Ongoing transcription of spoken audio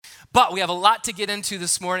But we have a lot to get into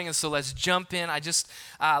this morning, and so let's jump in.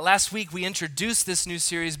 Last week we introduced this new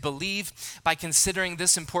series, Believe, by considering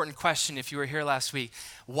this important question, if you were here last week.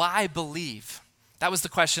 Why believe? That was the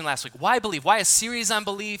question last week. Why believe? Why a series on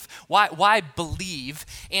belief? Why believe?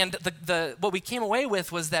 And what we came away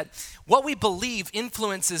with was that what we believe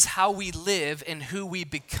influences how we live and who we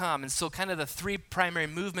become. And so kind of the three primary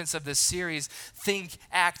movements of this series, think,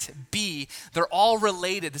 act, be, they're all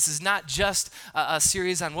related. This is not just a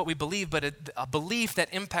series on what we believe, but a belief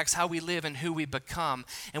that impacts how we live and who we become.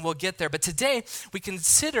 And we'll get there. But today, we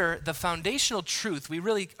consider the foundational truth. We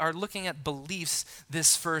really are looking at beliefs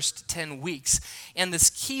this first 10 weeks. And this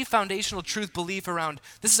key foundational truth belief around,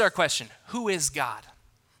 this is our question, who is God?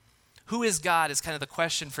 Who is God is kind of the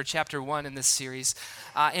question for chapter 1 in this series.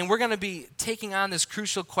 And we're going to be taking on this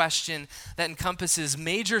crucial question that encompasses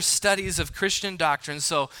major studies of Christian doctrine.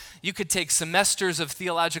 So you could take semesters of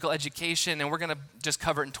theological education, and we're going to just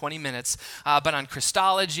cover it in 20 minutes. But on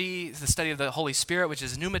Christology, the study of the Holy Spirit, which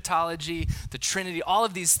is pneumatology, the Trinity, all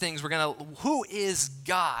of these things, who is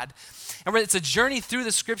God? And it's a journey through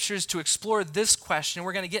the scriptures to explore this question.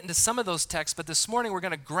 We're going to get into some of those texts, but this morning we're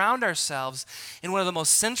going to ground ourselves in one of the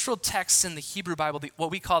most central texts in the Hebrew Bible,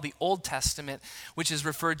 what we call the Old Testament, which is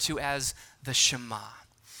referred to as the Shema.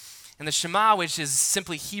 And the Shema, which is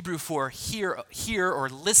simply Hebrew for hear or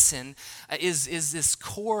listen, is this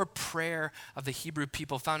core prayer of the Hebrew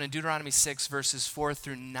people found in Deuteronomy 6, verses 4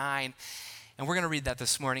 through 9. And we're going to read that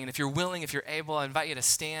this morning. And if you're willing, if you're able, I invite you to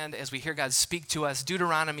stand as we hear God speak to us.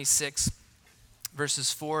 Deuteronomy 6,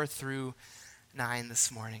 verses 4 through 9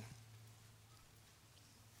 this morning.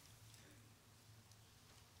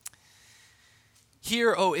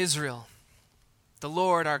 Hear, O Israel, the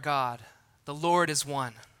Lord our God, the Lord is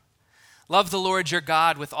one. Love the Lord your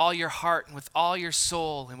God with all your heart and with all your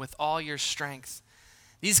soul and with all your strength.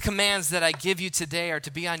 These commands that I give you today are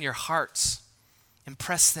to be on your hearts.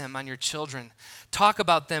 Impress them on your children. Talk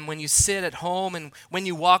about them when you sit at home and when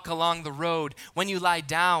you walk along the road, when you lie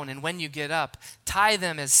down and when you get up. Tie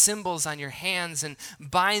them as symbols on your hands and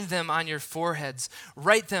bind them on your foreheads.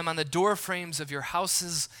 Write them on the door frames of your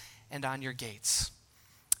houses and on your gates.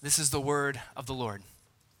 This is the word of the Lord.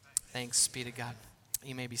 Thanks be to God.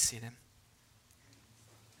 You may be seated.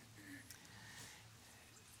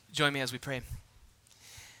 Join me as we pray.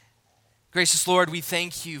 Gracious Lord, we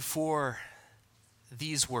thank you for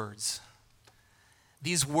these words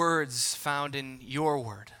found in your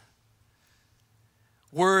word.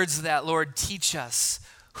 Words that, Lord, teach us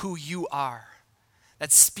who you are,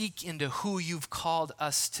 that speak into who you've called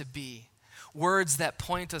us to be. Words that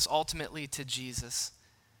point us ultimately to Jesus.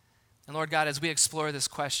 And Lord God, as we explore this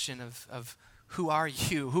question of who are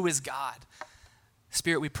you, who is God,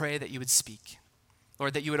 Spirit, we pray that you would speak.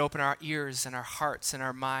 Lord, that you would open our ears and our hearts and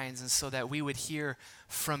our minds, and so that we would hear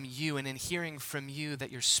from you, and in hearing from you,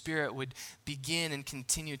 that your Spirit would begin and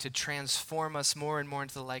continue to transform us more and more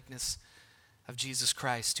into the likeness of Jesus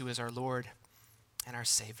Christ, who is our Lord and our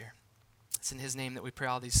Savior. It's in his name that we pray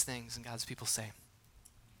all these things, and God's people say,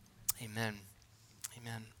 amen.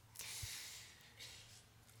 Amen.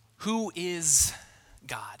 Who is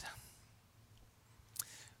God?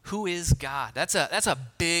 Who is God? That's a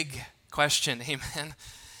big question, amen.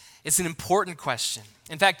 It's an important question.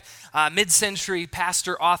 In fact, mid-century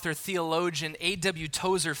pastor, author, theologian A.W.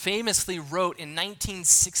 Tozer famously wrote in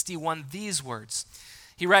 1961 these words.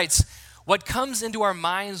 He writes, "What comes into our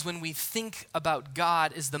minds when we think about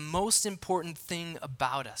God is the most important thing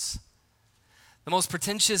about us. The most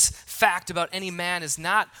pretentious fact about any man is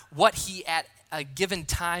not what he at a given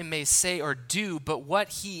time may say or do, but what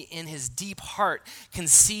he in his deep heart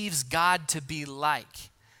conceives God to be like.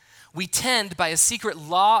 We tend, by a secret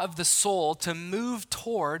law of the soul, to move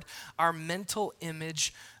toward our mental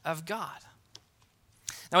image of God."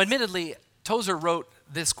 Now, admittedly, Tozer wrote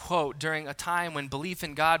this quote during a time when belief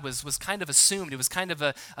in God was kind of assumed. It was kind of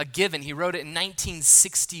a given. He wrote it in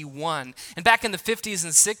 1961. And back in the 50s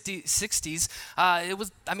and 60s,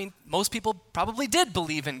 most people probably did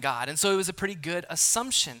believe in God. And so it was a pretty good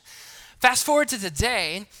assumption. Fast forward to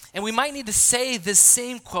today, and we might need to say this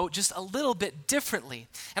same quote just a little bit differently.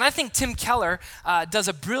 And I think Tim Keller does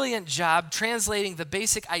a brilliant job translating the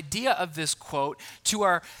basic idea of this quote to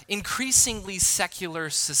our increasingly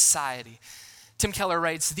secular society. Tim Keller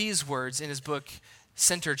writes these words in his book,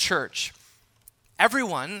 Center Church.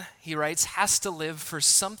 "Everyone," he writes, "has to live for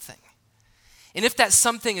something. And if that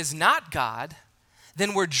something is not God,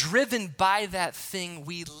 then we're driven by that thing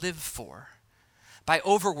we live for, by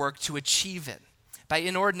overwork to achieve it, by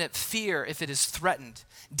inordinate fear if it is threatened,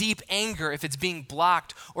 deep anger if it's being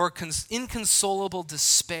blocked, or inconsolable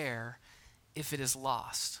despair if it is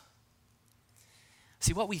lost."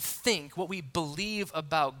 See, what we think, what we believe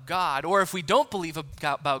about God, or if we don't believe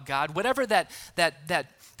about God, whatever that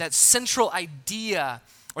central idea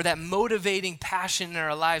or that motivating passion in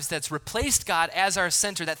our lives that's replaced God as our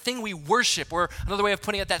center, that thing we worship, or another way of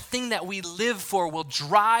putting it, that thing that we live for will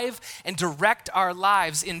drive and direct our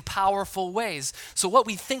lives in powerful ways. So what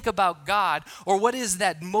we think about God, or what is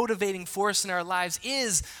that motivating force in our lives,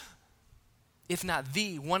 is, if not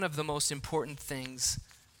one of the most important things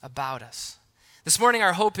about us. This morning,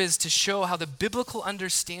 our hope is to show how the biblical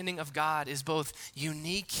understanding of God is both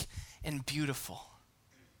unique and beautiful.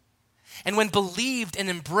 And when believed and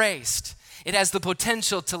embraced, it has the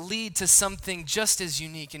potential to lead to something just as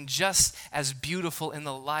unique and just as beautiful in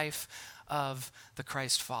the life of the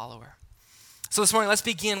Christ follower. So this morning, let's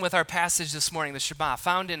begin with our passage this morning, the Shema,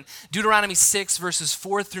 found in Deuteronomy 6, verses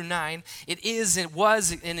 4 through 9. It is, it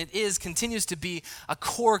was, and it is, continues to be a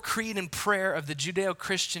core creed and prayer of the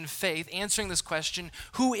Judeo-Christian faith, answering this question,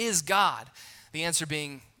 who is God? The answer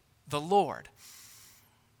being the Lord.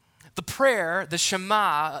 The prayer, the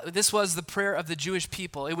Shema, this was the prayer of the Jewish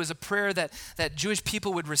people. It was a prayer that Jewish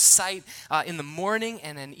people would recite in the morning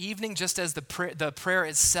and in evening, just as the prayer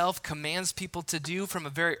itself commands people to do from a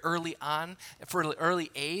very early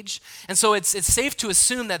age. And so it's safe to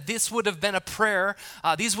assume that this would have been a prayer,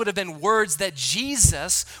 these would have been words that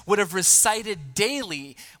Jesus would have recited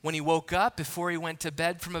daily when he woke up, before he went to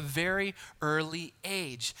bed, from a very early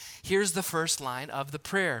age. Here's the first line of the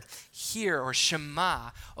prayer. Hear, or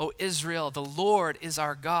Shema, O Israel, the Lord is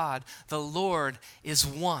our God, the Lord is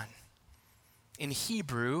one. In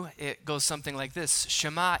Hebrew, it goes something like this: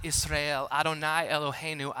 Shema Israel, Adonai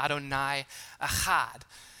Eloheinu, Adonai Echad.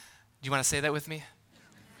 Do you want to say that with me?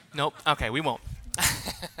 Nope. Okay, we won't.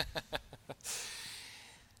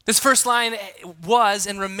 This first line was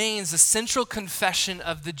and remains the central confession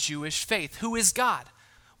of the Jewish faith. Who is God?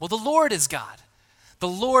 Well, the Lord is God. The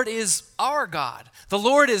Lord is our God. The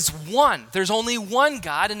Lord is one. There's only one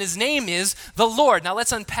God, and his name is the Lord. Now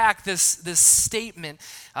let's unpack this statement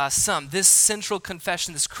this central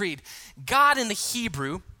confession, this creed. God in the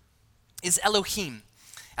Hebrew is Elohim.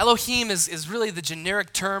 Elohim is really the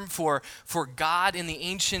generic term for God in the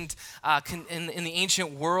ancient in the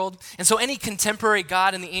ancient world. And so any contemporary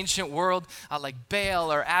God in the ancient world, like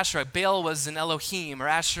Baal or Asherah, Baal was an Elohim, or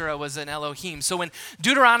Asherah was an Elohim. So when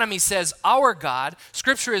Deuteronomy says our God,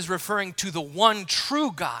 Scripture is referring to the one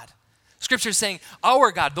true God. Scripture is saying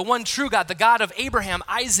our God, the one true God, the God of Abraham,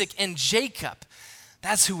 Isaac, and Jacob.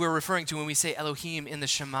 That's who we're referring to when we say Elohim in the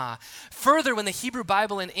Shema. Further, when the Hebrew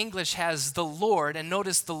Bible in English has the Lord, and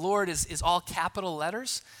notice the Lord is all capital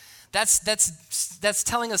letters, that's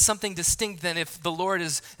telling us something distinct than if the Lord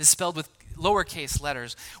is spelled with lowercase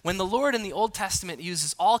letters. When the Lord in the Old Testament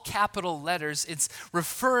uses all capital letters, it's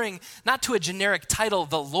referring not to a generic title,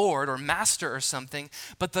 the Lord or Master or something,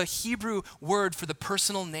 but the Hebrew word for the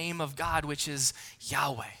personal name of God, which is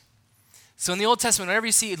Yahweh. So in the Old Testament, whenever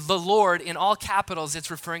you see the Lord in all capitals, it's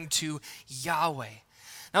referring to Yahweh.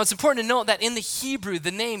 Now it's important to note that in the Hebrew, the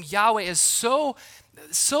name Yahweh is so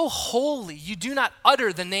holy, you do not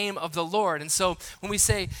utter the name of the Lord. And so when we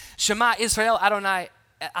say Shema Israel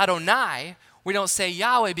Adonai, we don't say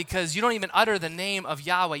Yahweh because you don't even utter the name of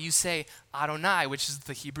Yahweh. You say Adonai, which is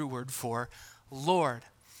the Hebrew word for Lord.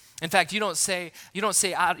 In fact, you don't say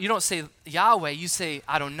Yahweh, you say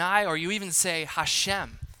Adonai, or you even say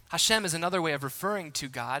Hashem. Hashem is another way of referring to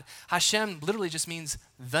God. Hashem literally just means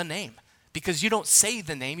the name, because you don't say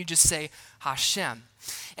the name, you just say Hashem.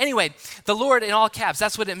 Anyway, the Lord in all caps,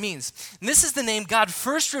 that's what it means. And this is the name God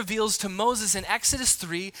first reveals to Moses in Exodus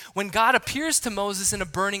 3 when God appears to Moses in a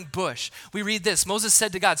burning bush. We read this: Moses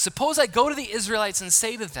said to God, "Suppose I go to the Israelites and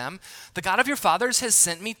say to them, the God of your fathers has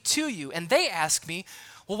sent me to you. And they ask me,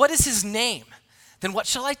 well, what is his name? Then what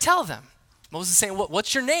shall I tell them?" Moses is saying,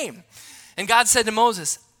 what's your name? And God said to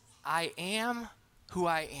Moses, "I am who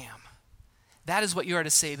I am." That is what you are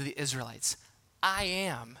to say to the Israelites. I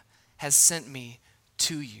am has sent me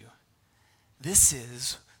to you. This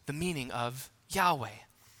is the meaning of Yahweh.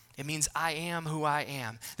 It means I am who I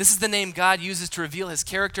am. This is the name God uses to reveal his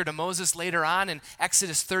character to Moses later on in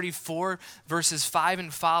Exodus 34, verses 5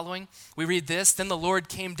 and following. We read this: "Then the Lord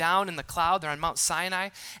came down in the cloud," they're on Mount Sinai,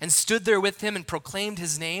 "and stood there with him and proclaimed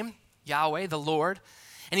his name, Yahweh, the Lord.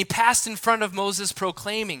 And he passed in front of Moses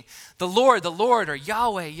proclaiming, the Lord, or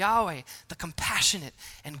Yahweh, Yahweh, the compassionate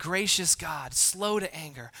and gracious God, slow to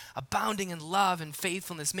anger, abounding in love and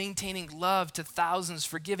faithfulness, maintaining love to thousands,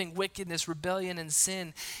 forgiving wickedness, rebellion, and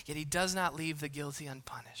sin, yet he does not leave the guilty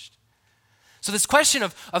unpunished." So this question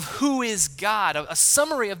of who is God, a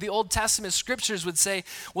summary of the Old Testament scriptures would say,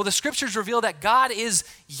 well, the scriptures reveal that God is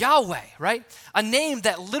Yahweh, right? A name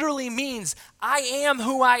that literally means I am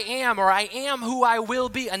who I am, or I am who I will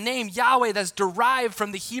be. A name, Yahweh, that's derived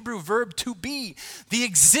from the Hebrew verb to be, the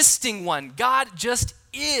existing one. God just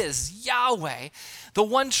is Yahweh, the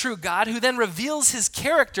one true God, who then reveals his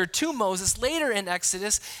character to Moses later in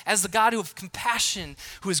Exodus as the God who of compassion,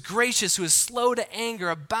 who is gracious, who is slow to anger,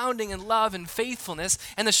 abounding in love and faithfulness.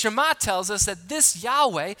 And the Shema tells us that this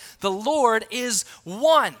Yahweh, the Lord, is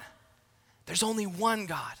one. There's only one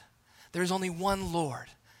God. There's only one Lord.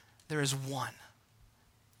 There is one.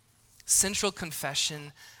 Central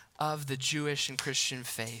confession of the Jewish and Christian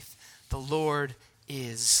faith. The Lord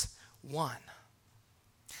is one.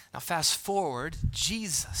 Now fast forward,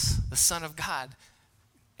 Jesus, the Son of God,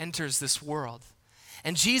 enters this world.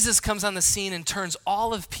 And Jesus comes on the scene and turns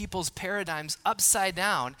all of people's paradigms upside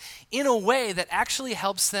down in a way that actually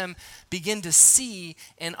helps them begin to see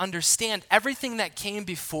and understand everything that came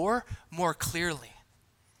before more clearly.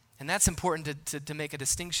 And that's important to make a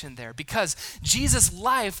distinction there, because Jesus'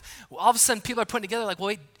 life, all of a sudden people are putting together like, well,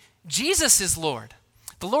 wait, Jesus is Lord.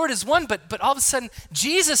 The Lord is one, but all of a sudden,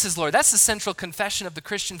 Jesus is Lord. That's the central confession of the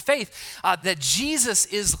Christian faith, that Jesus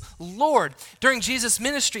is Lord. During Jesus'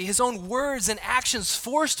 ministry, his own words and actions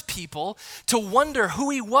forced people to wonder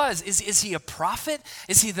who he was. Is he a prophet?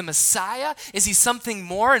 Is he the Messiah? Is he something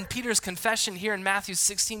more? And Peter's confession here in Matthew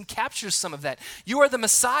 16 captures some of that. You are the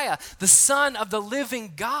Messiah, the Son of the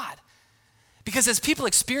living God. Because as people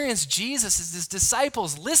experienced Jesus, as his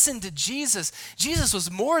disciples listened to Jesus, Jesus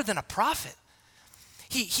was more than a prophet.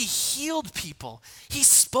 He healed people. He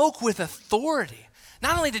spoke with authority.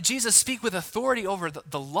 Not only did Jesus speak with authority over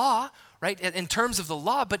the law, right, in terms of the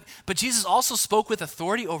law, but Jesus also spoke with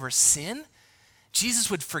authority over sin.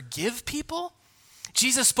 Jesus would forgive people.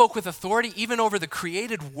 Jesus spoke with authority even over the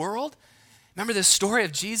created world. Remember this story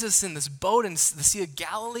of Jesus in this boat in the Sea of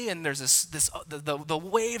Galilee, and there's the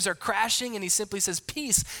waves are crashing, and he simply says,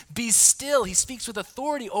 "Peace, be still." He speaks with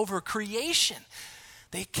authority over creation,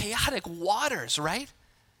 the chaotic waters, right?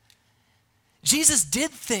 Jesus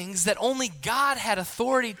did things that only God had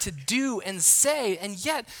authority to do and say, and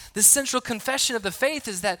yet the central confession of the faith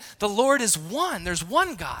is that the Lord is one. There's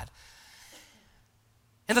one God.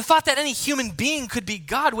 And the thought that any human being could be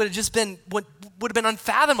God would have been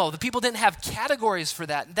unfathomable. The people didn't have categories for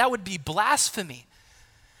that. That would be blasphemy.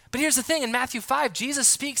 But here's the thing, in Matthew 5, Jesus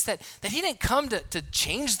speaks that he didn't come to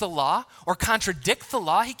change the law or contradict the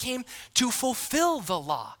law. He came to fulfill the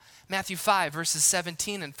law. Matthew 5, verses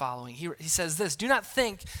 17 and following. He says this, "Do not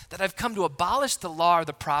think that I've come to abolish the law or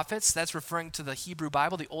the prophets." That's referring to the Hebrew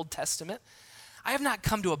Bible, the Old Testament. "I have not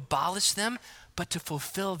come to abolish them, but to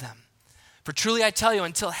fulfill them. For truly I tell you,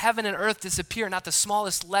 until heaven and earth disappear, not the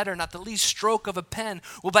smallest letter, not the least stroke of a pen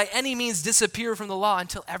will by any means disappear from the law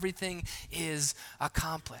until everything is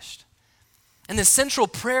accomplished." In the central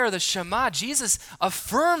prayer, the Shema, Jesus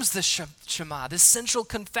affirms the Shema, this central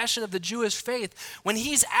confession of the Jewish faith. When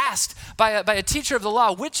he's asked by a teacher of the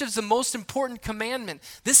law, which is the most important commandment,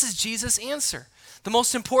 this is Jesus' answer. The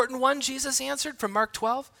most important one, Jesus answered from Mark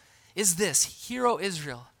 12, is this: "Hear, O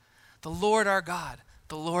Israel, the Lord our God,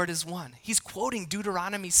 the Lord is one." He's quoting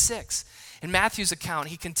Deuteronomy 6. In Matthew's account,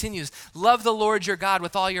 he continues, "Love the Lord your God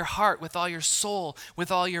with all your heart, with all your soul, with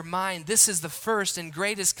all your mind. This is the first and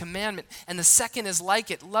greatest commandment. And the second is like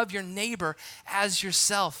it. Love your neighbor as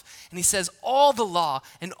yourself." And he says, all the law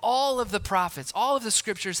and all of the prophets, all of the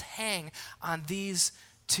scriptures hang on these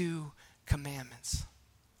two commandments.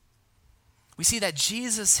 We see that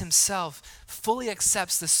Jesus himself fully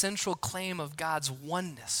accepts the central claim of God's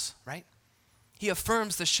oneness, right? He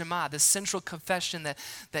affirms the Shema, this central confession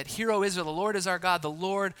that "Hear, O Israel, the Lord is our God, the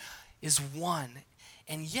Lord is one."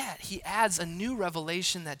 And yet he adds a new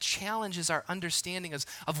revelation that challenges our understanding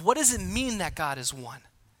of what does it mean that God is one.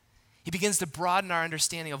 He begins to broaden our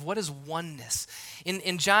understanding of what is oneness.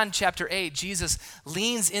 In John chapter 8, Jesus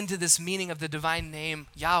leans into this meaning of the divine name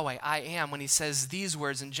Yahweh, I am, when he says these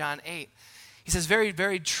words in John 8. He says, "Very,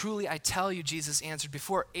 very truly I tell you," Jesus answered,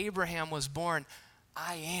 "before Abraham was born,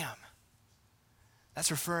 I am." That's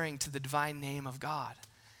referring to the divine name of God.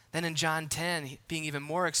 Then in John 10, being even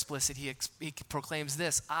more explicit, he proclaims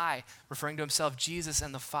this: "I," referring to himself, Jesus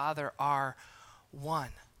and the Father are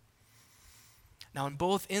one. Now in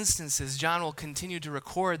both instances, John will continue to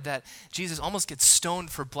record that Jesus almost gets stoned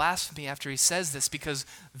for blasphemy after he says this, because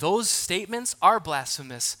those statements are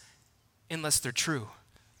blasphemous unless they're true,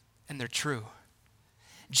 and they're true.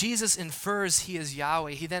 Jesus infers he is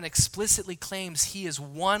Yahweh. He then explicitly claims he is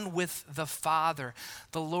one with the Father.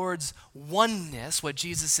 The Lord's oneness, what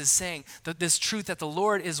Jesus is saying, that this truth that the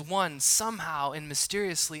Lord is one somehow and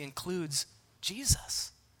mysteriously includes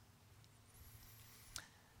Jesus.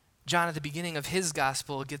 John, at the beginning of his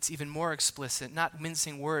gospel, gets even more explicit, not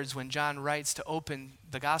mincing words, when John writes to open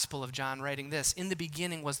the gospel of John, writing this: "In the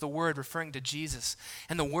beginning was the Word," referring to Jesus,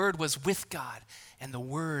 "and the Word was with God, and the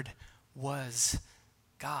Word was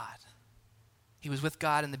God." He was with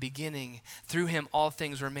God in the beginning. Through him all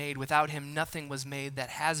things were made. Without him nothing was made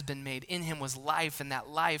that has been made. In him was life, and that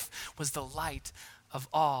life was the light of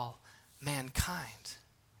all mankind.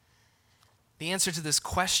 The answer to this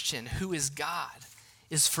question, who is God,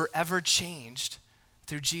 is forever changed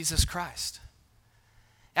through Jesus Christ.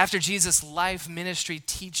 After Jesus' life, ministry,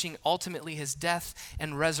 teaching, ultimately his death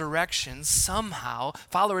and resurrection, somehow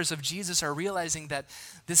followers of Jesus are realizing that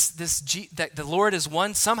that the Lord is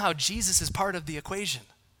one. Somehow Jesus is part of the equation.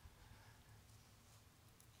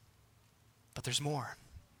 But there's more.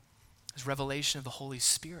 There's revelation of the Holy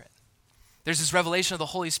Spirit. There's this revelation of the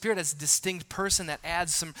Holy Spirit as a distinct person that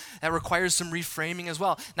requires some reframing as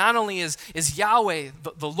well. Not only is Yahweh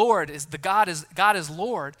the Lord, God is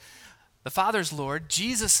Lord, the Father's Lord,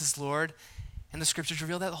 Jesus is Lord, and the scriptures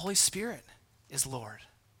reveal that the Holy Spirit is Lord.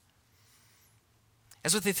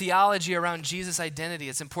 As with the theology around Jesus' identity,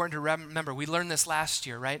 it's important to remember, we learned this last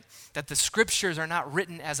year, right? That the scriptures are not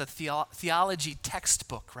written as a theology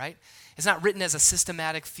textbook, right? It's not written as a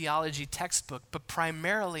systematic theology textbook, but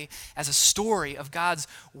primarily as a story of God's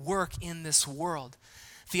work in this world.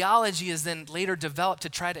 Theology is then later developed to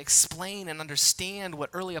try to explain and understand what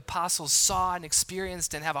early apostles saw and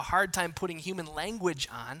experienced and have a hard time putting human language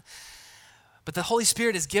on. But the Holy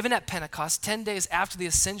Spirit is given at Pentecost, 10 days after the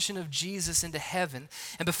ascension of Jesus into heaven.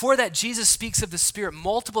 And before that, Jesus speaks of the Spirit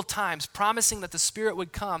multiple times, promising that the Spirit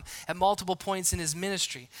would come at multiple points in his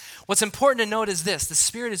ministry. What's important to note is this: the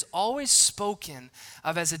Spirit is always spoken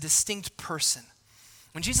of as a distinct person.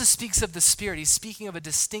 When Jesus speaks of the Spirit, he's speaking of a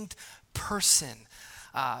distinct person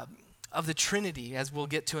of the Trinity, as we'll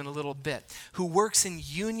get to in a little bit, who works in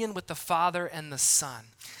union with the Father and the Son.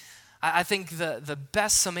 I think the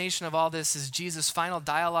best summation of all this is Jesus' final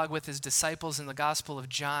dialogue with his disciples in the Gospel of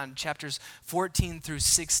John, chapters 14 through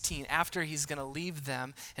 16, after he's going to leave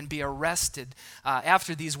them and be arrested.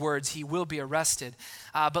 After these words, he will be arrested.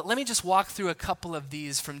 But let me just walk through a couple of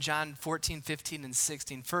these from John 14, 15, and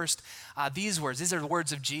 16. First, these words. These are the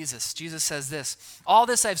words of Jesus. Jesus says this: "All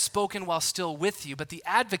this I've spoken while still with you, but the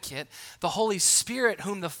Advocate, the Holy Spirit,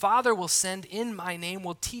 whom the Father will send in my name,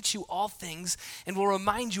 will teach you all things and will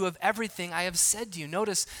remind you of everything I have said to you."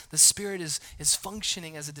 Notice the Spirit is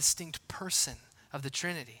functioning as a distinct person of the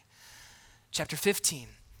Trinity. Chapter 15,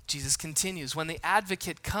 Jesus continues: "When the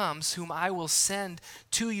Advocate comes, whom I will send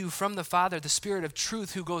to you from the Father, the Spirit of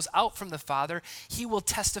truth who goes out from the Father, he will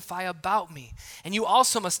testify about me. And you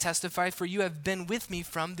also must testify, for you have been with me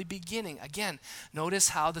from the beginning." Again, notice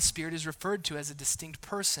how the Spirit is referred to as a distinct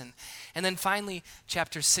person. And then finally,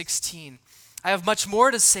 chapter 16, "I have much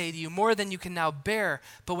more to say to you, more than you can now bear.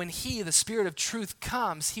 But when he, the Spirit of truth,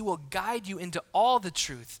 comes, he will guide you into all the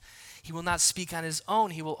truth. He will not speak on his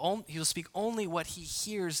own. He will speak only what he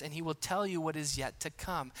hears, and he will tell you what is yet to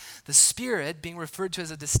come." The Spirit being referred to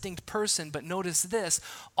as a distinct person, but notice this,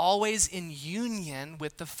 always in union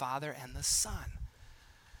with the Father and the Son.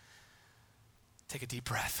 Take a deep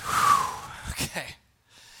breath. Whew. Okay.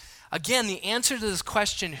 Again, the answer to this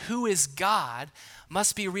question, who is God,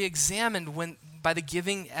 must be re-examined at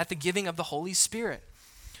the giving of the Holy Spirit,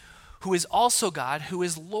 who is also God, who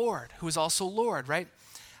is Lord, who is also Lord, right?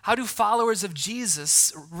 How do followers of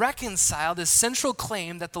Jesus reconcile this central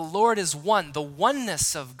claim that the Lord is one, the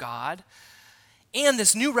oneness of God, and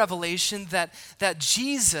this new revelation that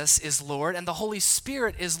Jesus is Lord and the Holy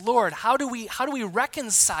Spirit is Lord? How do we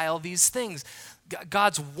reconcile these things?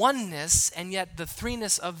 God's oneness and yet the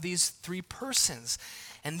threeness of these three persons.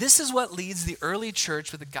 And this is what leads the early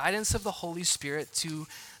church, with the guidance of the Holy Spirit, to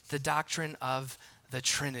the doctrine of the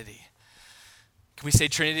Trinity. Can we say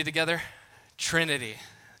Trinity together? Trinity.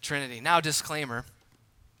 Now, disclaimer.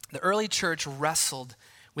 The early church wrestled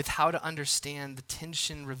with how to understand the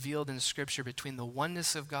tension revealed in Scripture between the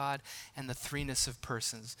oneness of God and the threeness of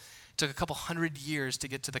persons. It took a couple hundred years to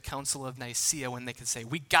get to the Council of Nicaea when they could say,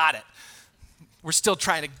 we got it. We're still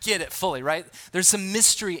trying to get it fully, right? There's some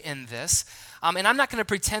mystery in this. And I'm not going to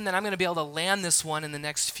pretend that I'm going to be able to land this one in the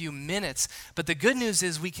next few minutes. But the good news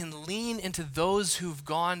is we can lean into those who've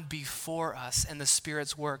gone before us and the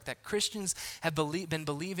Spirit's work, that Christians have been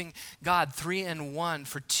believing God 3 in 1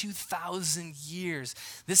 for 2,000 years.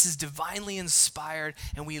 This is divinely inspired,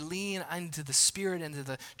 and we lean into the Spirit, into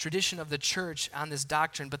the tradition of the church on this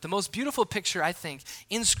doctrine. But the most beautiful picture, I think,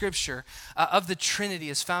 in Scripture of the Trinity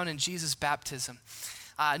is found in Jesus' baptism.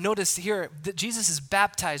 Notice here that Jesus is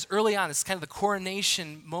baptized early on. It's kind of the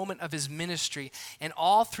coronation moment of his ministry. And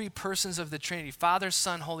all three persons of the Trinity, Father,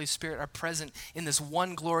 Son, Holy Spirit, are present in this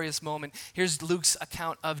one glorious moment. Here's Luke's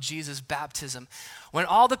account of Jesus' baptism. When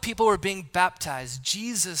all the people were being baptized,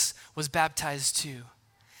 Jesus was baptized too.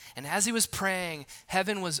 And as he was praying,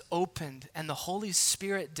 heaven was opened, and the Holy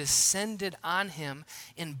Spirit descended on him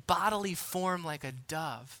in bodily form like a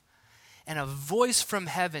dove. And a voice from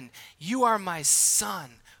heaven, "You are my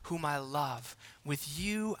Son, whom I love. With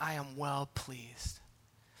you I am well pleased."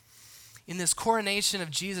 In this coronation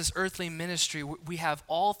of Jesus' earthly ministry, we have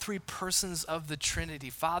all three persons of the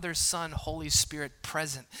Trinity, Father, Son, Holy Spirit,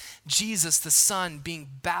 present. Jesus, the Son,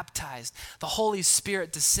 being baptized, the Holy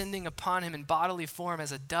Spirit descending upon him in bodily form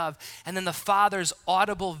as a dove, and then the Father's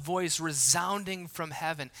audible voice resounding from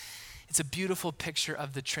heaven. It's a beautiful picture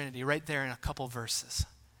of the Trinity right there in a couple verses.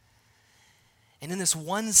 And in this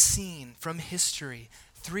one scene from history,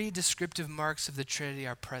 three descriptive marks of the Trinity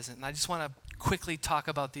are present. And I just want to quickly talk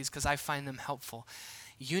about these because I find them helpful.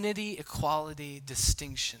 Unity, equality,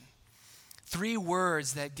 distinction. Three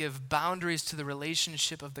words that give boundaries to the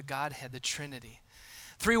relationship of the Godhead, the Trinity.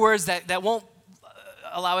 Three words that won't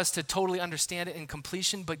allow us to totally understand it in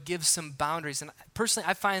completion, but give some boundaries. And personally,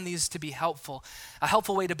 I find these to be helpful. A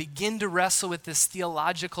helpful way to begin to wrestle with this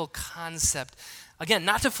theological concept. Again,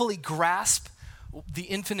 not to fully grasp the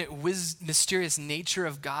infinite mysterious nature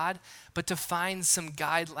of God, but to find some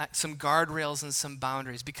guardrails and some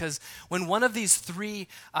boundaries. Because when one of these three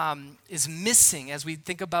is missing as we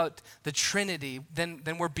think about the Trinity,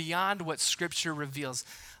 then we're beyond what Scripture reveals.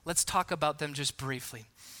 Let's talk about them just briefly.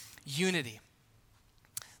 Unity.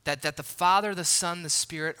 That the Father, the Son, the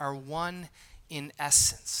Spirit are one in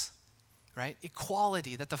essence, right?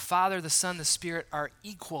 Equality. That the Father, the Son, the Spirit are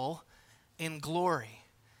equal in glory.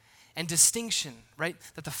 And distinction, right?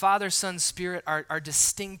 That the Father, Son, Spirit are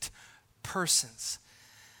distinct persons.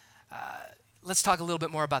 Let's talk a little bit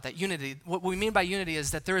more about that. Unity. What we mean by unity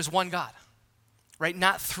is that there is one God, right?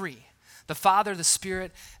 Not three. The Father, the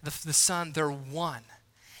Spirit, the Son, they're one.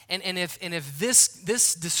 And if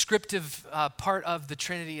this descriptive part of the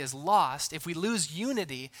Trinity is lost, if we lose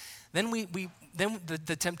unity, then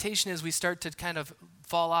the temptation is we start to kind of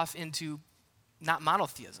fall off into not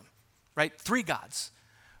monotheism, right? Three gods.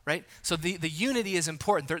 Right? So the unity is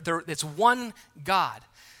important. It's one God,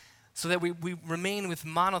 so that we remain with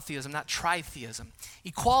monotheism, not tritheism.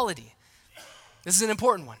 Equality. This is an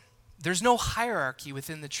important one. There's no hierarchy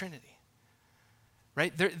within the Trinity.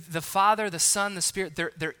 Right? The Father, the Son, the Spirit,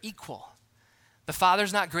 they're equal. The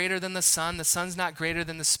Father's not greater than the Son's not greater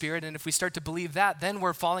than the Spirit, and if we start to believe that, then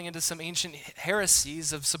we're falling into some ancient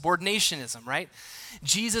heresies of subordinationism, right?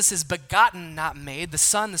 Jesus is begotten, not made. The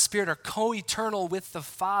Son, the Spirit are co-eternal with the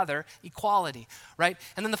Father, equality, right?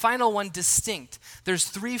 And then the final one, distinct.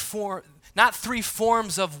 There's not three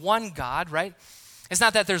forms of one God, right? It's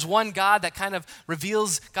not that there's one God that kind of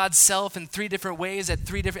reveals God's self in three different ways at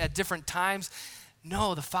different times.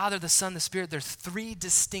 No, the Father, the Son, the Spirit, they're three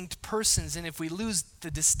distinct persons. And if we lose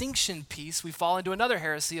the distinction piece, we fall into another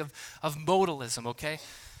heresy of modalism, okay?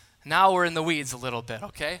 Now we're in the weeds a little bit,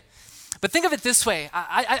 okay? But think of it this way.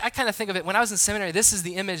 I kind of think of it, when I was in seminary, this is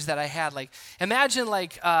the image that I had. Like, imagine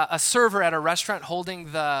like a server at a restaurant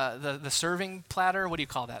holding the serving platter. What do you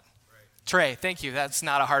call that? Tray. Thank you. That's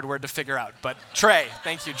not a hard word to figure out, but tray.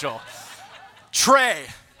 Thank you, Joel. Tray.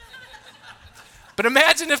 But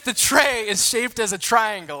imagine if the tray is shaped as a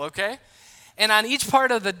triangle, okay? And on each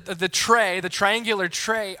part of the tray, the triangular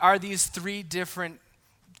tray, are these three different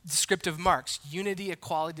descriptive marks: unity,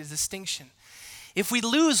 equality, distinction. If we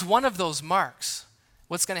lose one of those marks,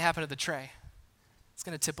 what's going to happen to the tray? It's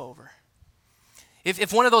going to tip over.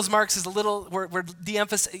 If one of those marks is a little, we're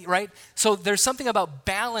de-emphasizing, right? So there's something about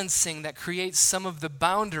balancing that creates some of the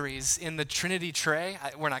boundaries in the Trinity tray.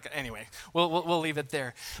 We're not going to, anyway, we'll leave it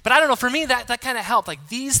there. But I don't know, for me, that kind of helped. Like,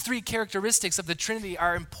 these three characteristics of the Trinity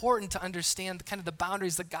are important to understand kind of the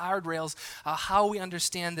boundaries, the guardrails, how we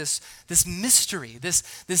understand this mystery, this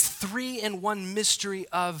 3-in-1 mystery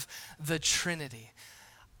of the Trinity.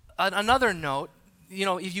 Another note, you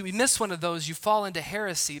know, if you miss one of those, you fall into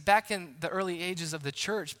heresy. Back in the early ages of the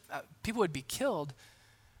church, people would be killed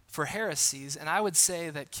for heresies, and I would say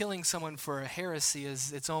that killing someone for a heresy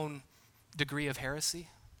is its own degree of heresy.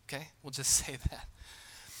 Okay, we'll just say that.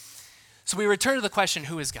 So we return to the question,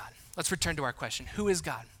 who is God? Let's return to our question, who is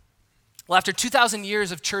God? Well, after 2,000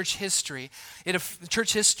 years of church history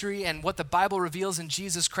and what the Bible reveals in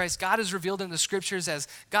Jesus Christ, God is revealed in the scriptures as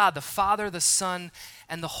God, the Father, the Son,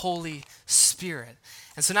 and the Holy Spirit.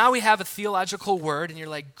 And so now we have a theological word, and you're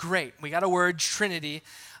like, great, we got a word, Trinity,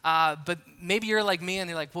 but maybe you're like me, and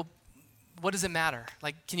you're like, well, what does it matter?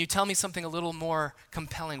 Like, can you tell me something a little more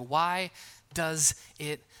compelling? Why does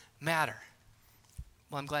it matter?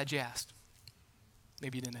 Well, I'm glad you asked.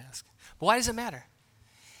 Maybe you didn't ask. But why does it matter?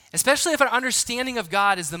 Especially if our understanding of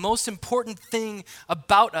God is the most important thing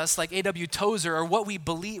about us, like A.W. Tozer, or what we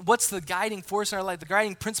believe, what's the guiding force in our life, the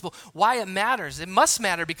guiding principle, why it matters. It must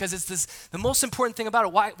matter because it's the most important thing about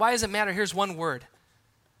it. Why does it matter? Here's one word.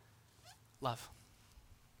 Love.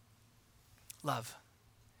 Love.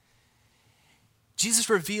 Jesus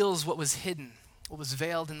reveals what was hidden, what was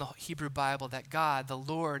veiled in the Hebrew Bible, that God, the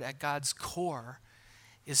Lord, at God's core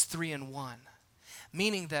is 3 in 1.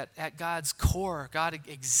 Meaning that at God's core, God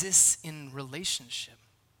exists in relationship.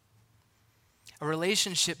 A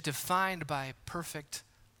relationship defined by perfect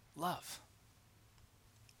love.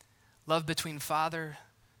 Love between Father,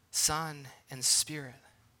 Son, and Spirit.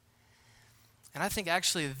 And I think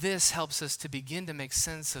actually this helps us to begin to make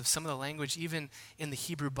sense of some of the language even in the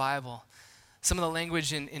Hebrew Bible. Some of the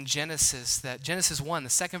language in Genesis, that Genesis 1, the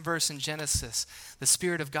second verse in Genesis, the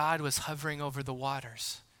Spirit of God was hovering over the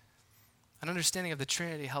waters. An understanding of the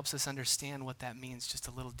Trinity helps us understand what that means just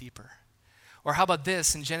a little deeper. Or how about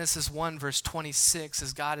this, in Genesis 1, verse 26,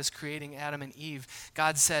 as God is creating Adam and Eve,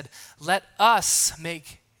 God said, let us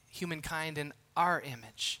make humankind in our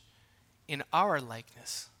image, in our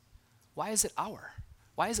likeness. Why is it our?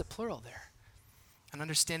 Why is it plural there? An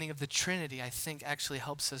understanding of the Trinity, I think, actually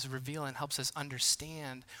helps us reveal and helps us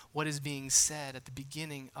understand what is being said at the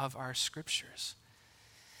beginning of our scriptures.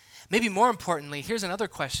 Maybe more importantly, here's another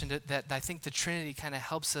question that I think the Trinity kind of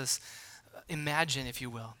helps us imagine, if you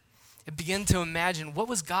will. Begin to imagine, what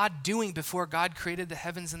was God doing before God created the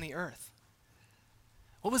heavens and the earth?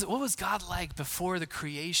 What was God like before the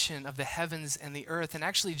creation of the heavens and the earth? And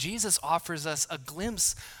actually, Jesus offers us a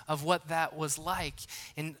glimpse of what that was like.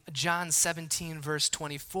 In John 17, verse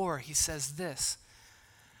 24, he says this,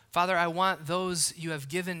 Father, I want those you have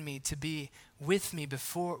given me to be with me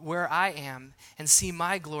before where I am and see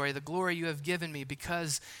my glory, the glory you have given me,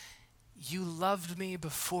 because you loved me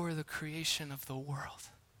before the creation of the world.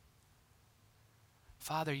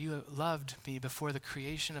 Father, you loved me before the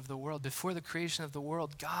creation of the world. Before the creation of the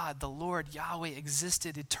world, God, the Lord, Yahweh,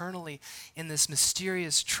 existed eternally in this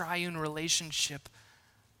mysterious triune relationship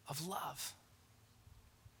of love.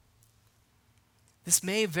 This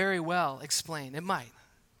may very well explain, it might,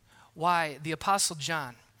 why the Apostle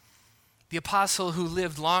John, the apostle who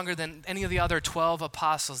lived longer than any of the other 12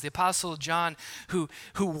 apostles, the Apostle John who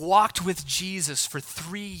walked with Jesus for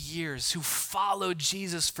 3 years, who followed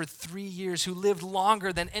Jesus for 3 years, who lived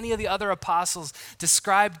longer than any of the other apostles,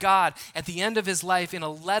 described God at the end of his life in a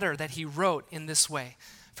letter that he wrote in this way,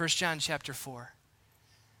 1 John chapter 4.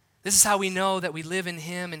 This is how we know that we live in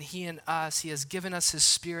him and he in us. He has given us his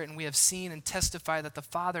Spirit, and we have seen and testified that the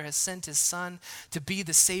Father has sent his Son to be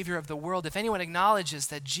the Savior of the world. If anyone acknowledges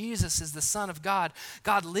that Jesus is the Son of God,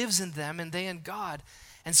 God lives in them and they in God.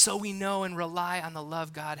 And so we know and rely on the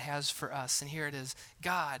love God has for us. And here it is,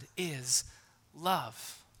 God is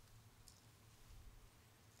love.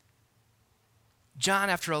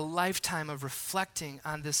 John, after a lifetime of reflecting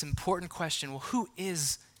on this important question, well, who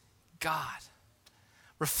is God?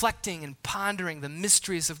 Reflecting and pondering the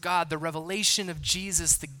mysteries of God, the revelation of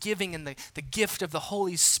Jesus, the giving and the gift of the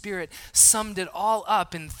Holy Spirit, summed it all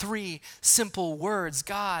up in 3 simple words.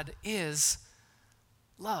 God is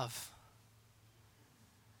love.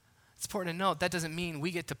 It's important to note that doesn't mean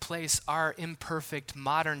we get to place our imperfect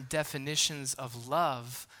modern definitions of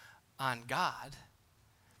love on God,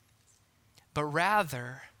 but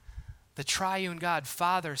rather the triune God,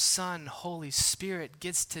 Father, Son, Holy Spirit,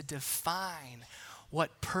 gets to define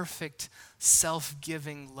what perfect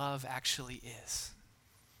self-giving love actually is.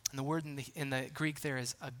 And the word in the Greek there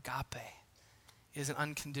is agape. It is an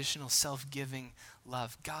unconditional self-giving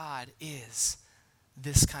love. God is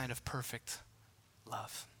this kind of perfect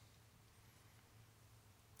love.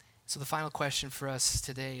 So the final question for us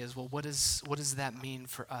today is, well, what does that mean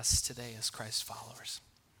for us today as Christ followers?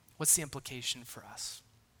 What's the implication for us?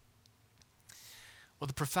 Well,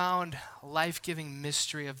 the profound, life-giving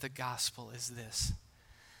mystery of the gospel is this,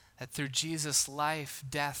 that through Jesus' life,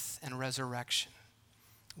 death, and resurrection,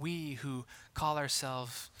 we who call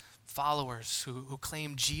ourselves followers, who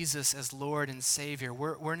claim Jesus as Lord and Savior,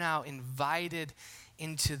 we're now invited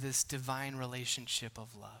into this divine relationship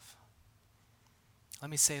of love. Let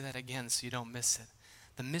me say that again so you don't miss it.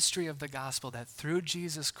 The mystery of the gospel that through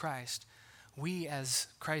Jesus Christ, we as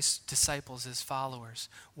Christ's disciples, as followers,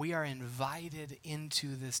 we are invited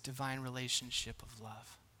into this divine relationship of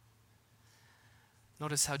love.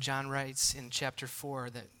 Notice how John writes in chapter 4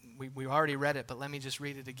 that we already read it, but let me just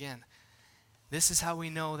read it again. This is how we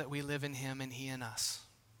know that we live in him and he in us.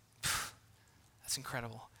 That's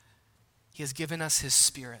incredible. He has given us his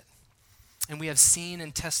Spirit. And we have seen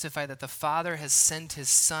and testified that the Father has sent his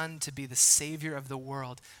Son to be the Savior of the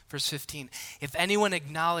world. Verse 15, if anyone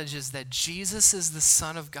acknowledges that Jesus is the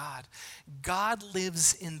Son of God, God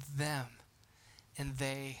lives in them and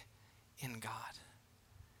they in God.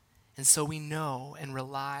 And so we know and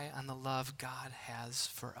rely on the love God has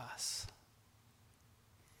for us.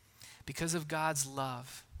 Because of God's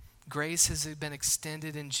love, grace has been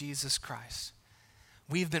extended in Jesus Christ.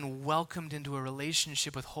 We've been welcomed into a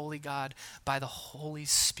relationship with Holy God by the Holy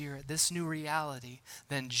Spirit. This new reality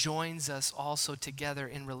then joins us also together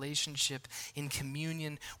in relationship, in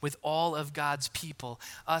communion with all of God's people,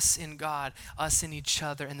 us in God, us in each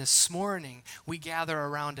other. And this morning, we gather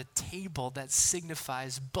around a table that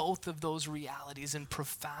signifies both of those realities in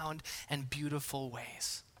profound and beautiful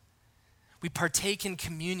ways. We partake in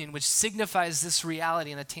communion, which signifies this reality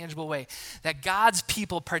in a tangible way, that God's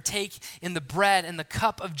people partake in the bread and the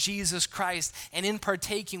cup of Jesus Christ. And in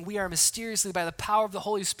partaking, we are mysteriously, by the power of the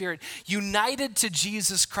Holy Spirit, united to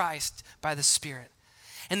Jesus Christ by the Spirit.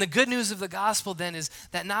 And the good news of the gospel then is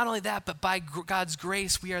that not only that, but by God's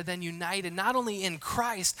grace, we are then united, not only in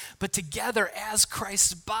Christ, but together as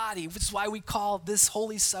Christ's body, which is why we call this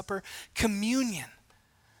Holy Supper communion.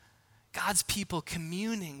 God's people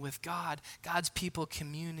communing with God, God's people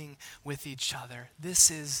communing with each other.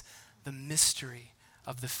 This is the mystery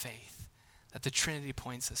of the faith that the Trinity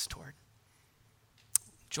points us toward.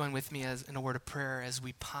 Join with me in a word of prayer as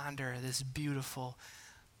we ponder this beautiful,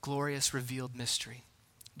 glorious, revealed mystery.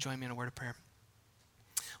 Join me in a word of prayer.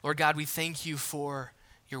 Lord God, we thank you for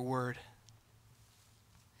your word.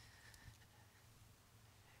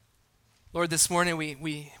 Lord, this morning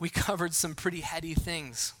we covered some pretty heady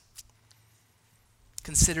things.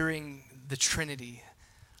 Considering the Trinity,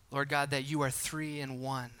 Lord God, that you are three in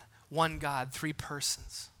one. One God, three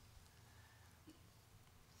persons.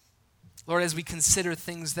 Lord, as we consider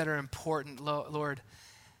things that are important, Lord,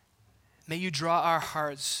 may you draw our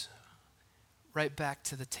hearts right back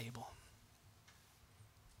to the table.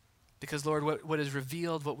 Because, Lord, what is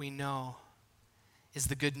revealed, what we know, is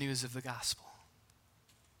the good news of the gospel.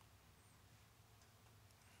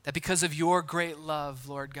 That because of your great love,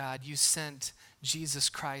 Lord God, you sent Jesus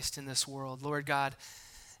Christ in this world, Lord God.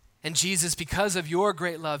 And Jesus, because of your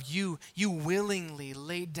great love, you willingly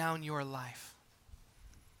laid down your life.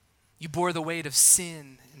 You bore the weight of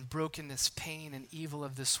sin and brokenness, pain and evil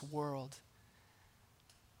of this world.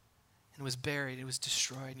 And was buried, it was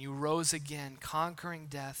destroyed. And you rose again, conquering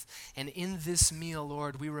death. And in this meal,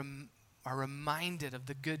 Lord, we are reminded of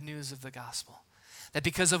the good news of the gospel. That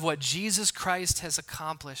because of what Jesus Christ has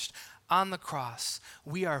accomplished on the cross,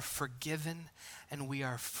 we are forgiven and we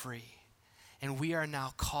are free. And we are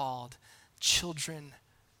now called children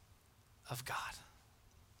of God.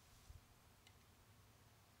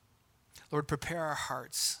 Lord, prepare our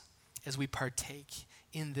hearts as we partake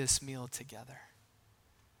in this meal together.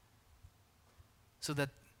 So that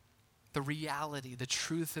the reality, the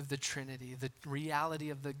truth of the Trinity, the reality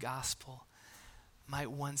of the gospel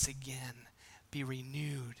might once again be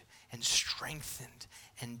renewed and strengthened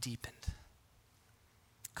and deepened.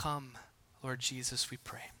 Come, Lord Jesus, we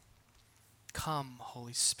pray. Come,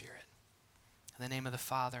 Holy Spirit. In the name of the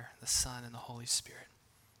Father, the Son, and the Holy Spirit.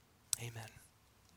 Amen.